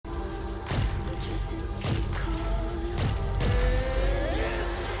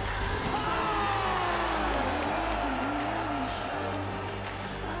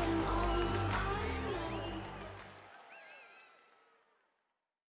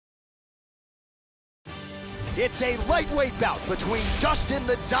It's a lightweight bout between Dustin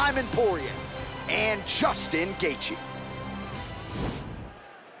the Diamond Poirier and Justin Gaethje.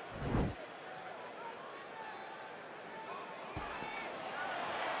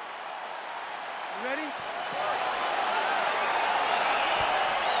 Ready?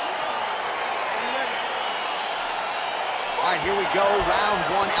 All right, here we go. Round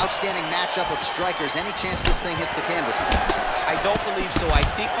one, outstanding matchup of strikers. Any chance this thing hits the canvas? I don't believe so. I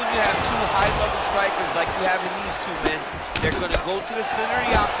think when you have two high-level strikers like you have in these two men, they're going to go to the center of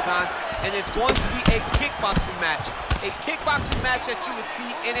the octagon, and it's going to be a kickboxing match. A kickboxing match that you would see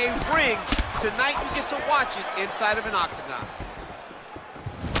in a ring. Tonight, you get to watch it inside of an octagon.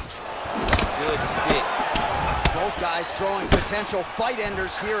 Good stick. Both guys throwing potential fight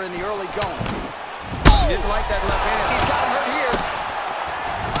enders here in the early going. Didn't like that left hand. He's got him hurt here.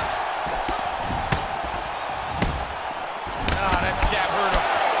 Ah, that jab hurt him.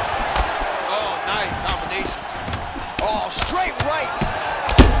 Oh, nice combination. Oh, straight right.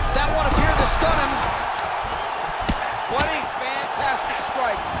 That one appeared to stun him. What a fantastic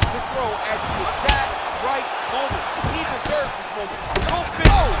strike to throw at the exact right moment. He deserves this moment. Go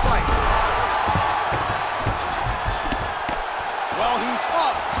finish the fight. Well, he's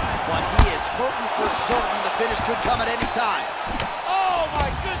up, but he is hurting for certain. The finish could come at any time. Oh, my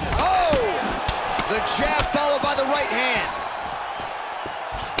goodness. Oh! The jab followed by the right hand.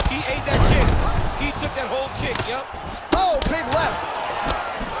 He ate that kick. He took that whole kick, yep. Oh, big left.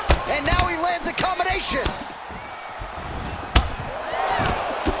 And now he lands a combination.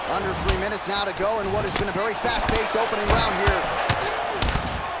 Under 3 minutes now to go in what has been a very fast-paced opening round here.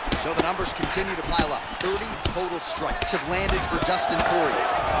 So the numbers continue to pile up. 30 total strikes have landed for Dustin Poirier.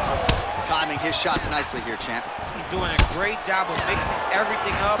 Timing his shots nicely here, champ. He's doing a great job of mixing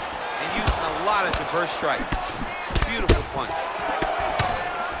everything up and using a lot of diverse strikes. Beautiful punch.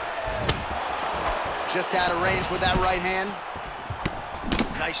 Just out of range with that right hand.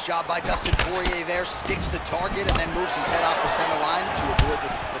 Nice job by Dustin Poirier there. Sticks the target and then moves his head off the center line to avoid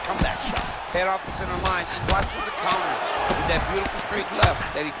the comeback shot. Head off the center line. Watch for the counter with that beautiful straight left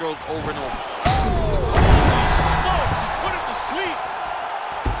that he throws over and over. Put him to sleep.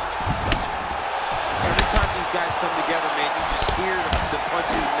 Every time these guys come together, man, you just hear the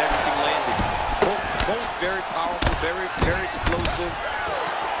punches and everything landing. Both very powerful, very explosive.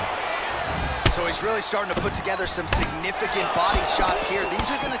 So he's really starting to put together some significant body shots here. These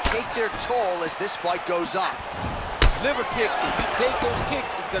are going to take their toll as this fight goes on. Liver kick, if you take those kicks,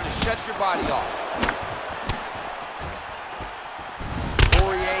 it's going to shut your body off.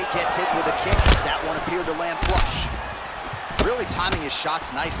 Poirier gets hit with a kick. That one appeared to land flush. Really timing his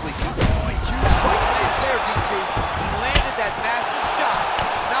shots nicely. Oh, a huge strike lands there, DC. He landed that massive shot.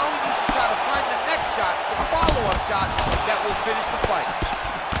 Now he needs to try to find the next shot, the follow-up shot that will finish the fight.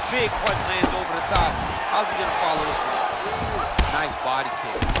 Big punch lands over the top. How's he gonna follow this one? Nice body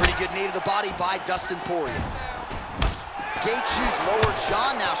kick. Pretty good knee to the body by Dustin Poirier. Gaethje's lower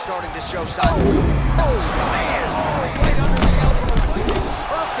jaw now starting to show signs. Oh, man! Right under the elbow. This is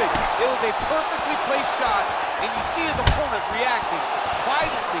perfect. It was a perfectly placed shot, and you see his opponent reacting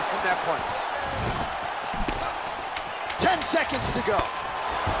violently from that punch. 10 seconds to go.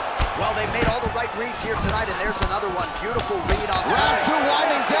 Well, they've made all the right reads here tonight, and there's another one. Beautiful read on round two,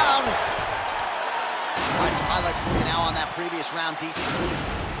 winding down. All right, some highlights for you now on that previous round, DC.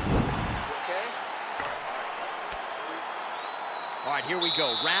 Okay. All right, here we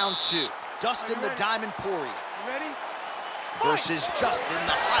go. Round two. Dustin the Diamond Poirier versus Justin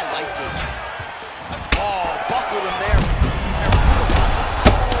the Highlight Gaethje. Oh, buckled him there.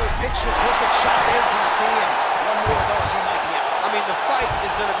 Oh, picture perfect shot there, DC, and one more of those, he might be out. I mean, the fight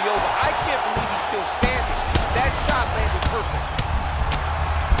is going to be over. I can't believe he's still standing. That shot landed perfect.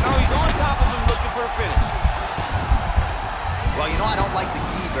 Now he's on top of him looking for a finish. Well, you know, I don't like the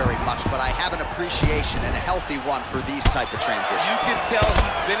gi very much, but I have an appreciation and a healthy one for these type of transitions. You can tell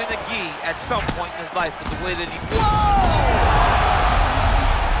he's been in the gi at some point in his life with the way that he... Whoa!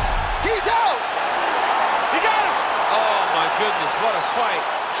 He's out! He got him! Oh, my goodness, what a fight.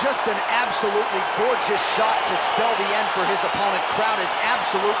 Just an absolutely gorgeous shot to spell the end for his opponent. Crowd is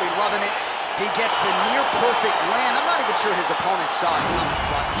absolutely loving it. He gets the near-perfect land. I'm not even sure his opponent saw it coming,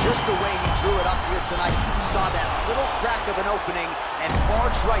 but just the way he drew it up here tonight, saw that little crack of an opening and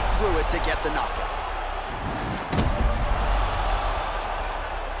barged right through it to get the knockout.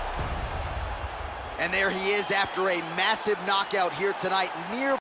 And there he is after a massive knockout here tonight, near